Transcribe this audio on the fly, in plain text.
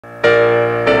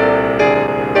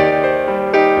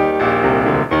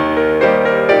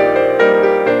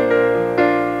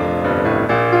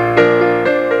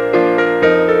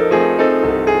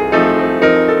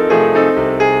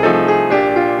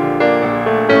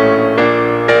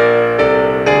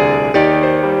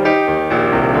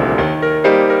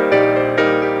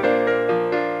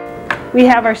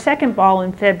have our second ball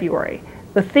in February.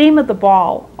 The theme of the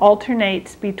ball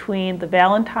alternates between the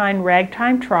Valentine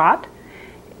Ragtime Trot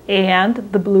and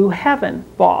the Blue Heaven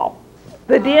Ball.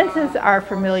 The dances are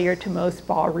familiar to most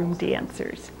ballroom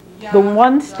dancers. The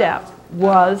one step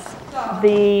was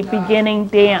the beginning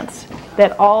dance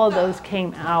that all of those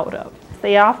came out of.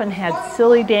 They often had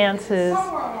silly dances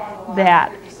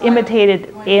that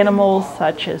imitated animals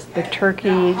such as the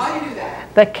turkeys,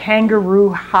 the kangaroo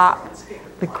hop,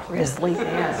 the grizzly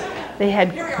bear. They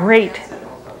had great,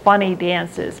 funny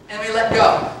dances. And we let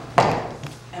go.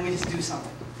 And we just do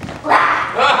something.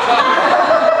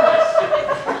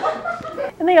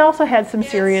 And they also had some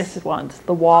serious ones,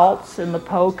 the waltz and the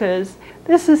polkas.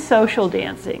 This is social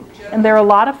dancing, and they're a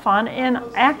lot of fun and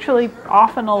actually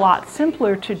often a lot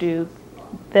simpler to do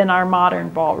than our modern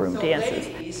ballroom dances.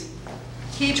 Ladies,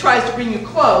 he tries to bring you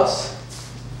close.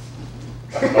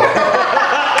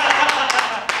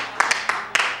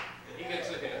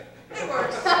 It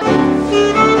works.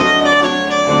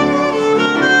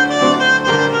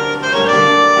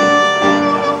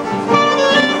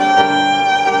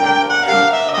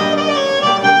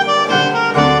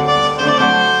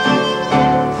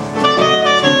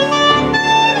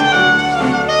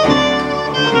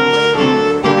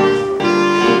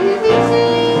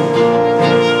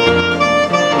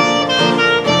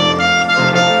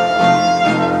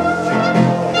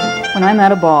 When I'm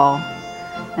at a ball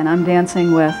and I'm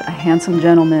dancing with a handsome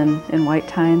gentleman in white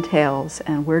tie and tails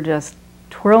and we're just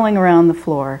twirling around the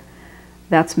floor,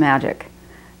 that's magic.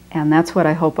 And that's what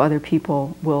I hope other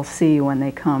people will see when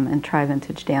they come and try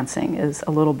vintage dancing, is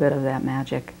a little bit of that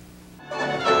magic.